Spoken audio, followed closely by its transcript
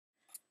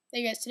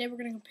Hey guys, today we're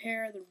going to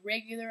compare the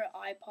regular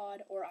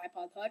iPod or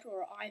iPod Touch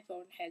or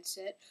iPhone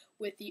headset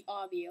with the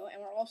Auvio, and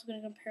we're also going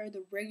to compare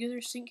the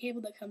regular sync cable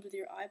that comes with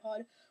your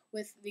iPod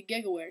with the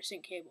Gigaware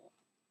sync cable,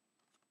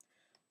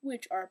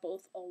 which are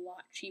both a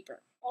lot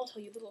cheaper. I'll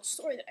tell you a little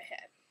story that I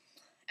had.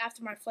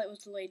 After my flight was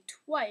delayed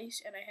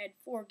twice and I had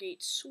 4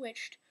 gates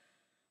switched,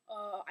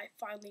 I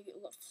finally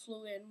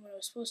flew in when I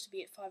was supposed to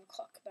be at 5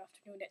 o'clock in the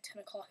afternoon at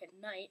 10 o'clock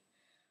at night.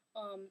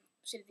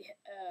 Stayed at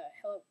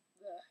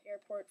the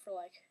airport for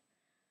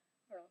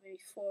I don't know, maybe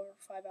 4 or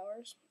 5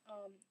 hours.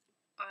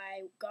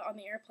 I got on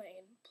the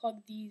airplane,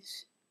 plugged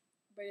these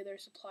regular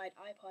supplied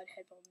iPod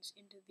headphones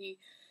into the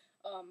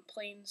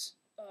plane's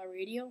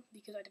radio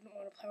because I didn't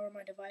want to power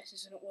my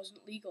devices and it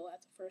wasn't legal at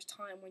the first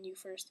time when you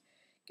first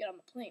get on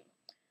the plane.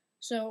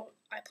 So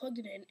I plugged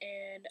it in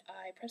and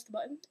I pressed the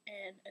button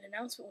and an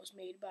announcement was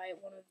made by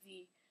one of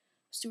the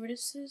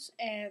stewardesses,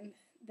 and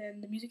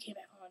then the music came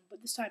back on,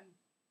 but this time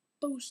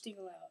boasting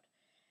loud.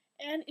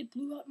 And it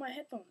blew out my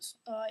headphones.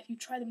 If you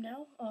try them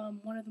now,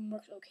 one of them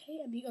works okay,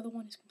 and the other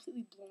one is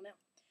completely blown out.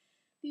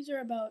 These are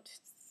about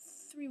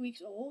 3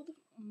 weeks old,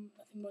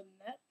 nothing more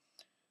than that,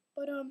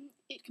 but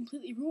it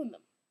completely ruined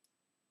them.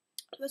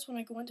 That's when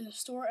I went to the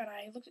store and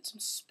I looked at some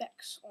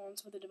specs on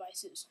some of the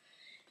devices,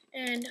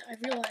 and I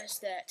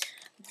realized that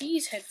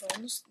these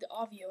headphones, the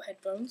Auvio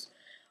headphones,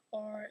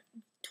 are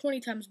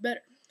 20 times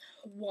better.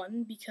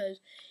 1, because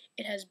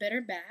it has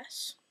better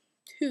bass.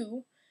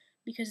 2,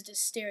 because it's a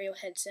stereo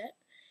headset.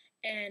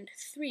 And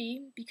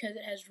 3, because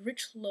it has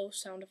rich low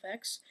sound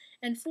effects,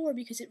 and 4,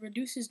 because it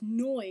reduces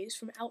noise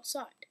from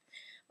outside.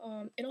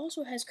 It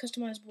also has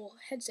customizable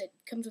headset.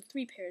 It comes with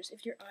 3 pairs.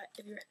 If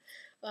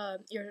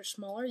you're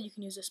smaller, you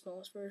can use the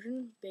smallest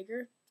version.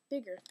 Bigger,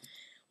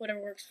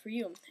 whatever works for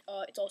you.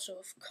 It's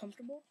also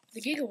comfortable.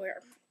 The Gigaware.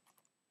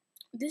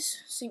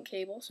 This sync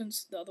cable,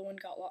 since the other one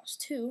got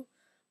lost too,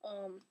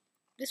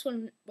 this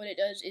one, what it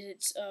does is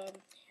it's hold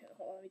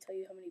on, let me tell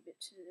you how many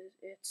bits it is.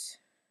 It's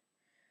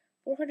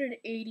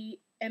 480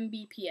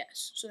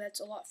 Mbps, so that's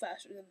a lot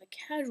faster than the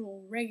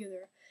casual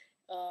regular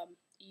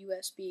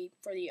USB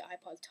for the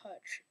iPod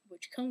Touch,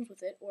 which comes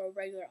with it, or a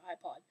regular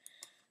iPod.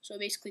 So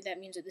basically that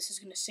means that this is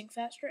going to sync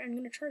faster and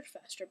going to charge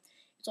faster.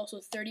 It's also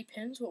 30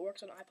 pins, so it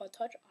works on iPod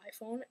Touch,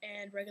 iPhone,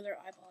 and regular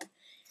iPod.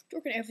 It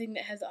works on everything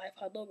that has the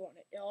iPod logo on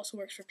it. It also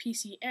works for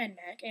PC and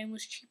Mac, and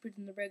was cheaper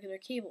than the regular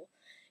cable.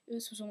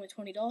 This was only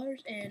 $20,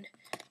 and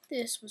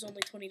this was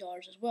only $20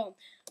 as well.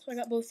 So I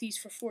got both these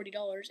for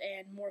 $40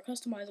 and more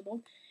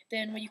customizable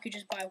than when you could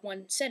just buy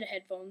one set of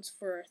headphones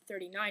for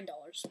 $39.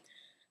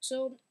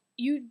 So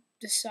you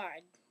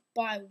decide,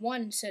 buy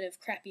one set of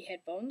crappy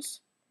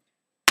headphones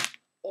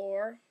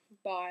or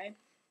buy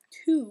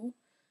 2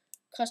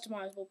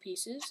 customizable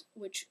pieces,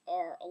 which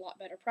are a lot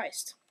better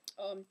priced.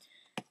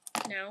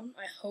 Now,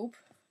 I hope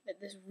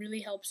that this really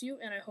helps you,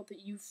 and I hope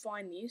that you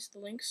find these. The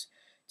links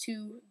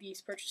to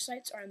these purchase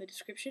sites are in the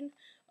description.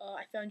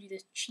 I found you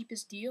the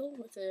cheapest deal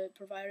with the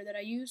provider that I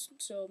use,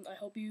 so I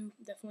hope you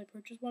definitely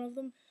purchase one of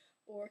them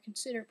or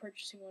consider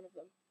purchasing one of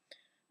them.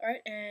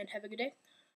 Alright, and have a good day.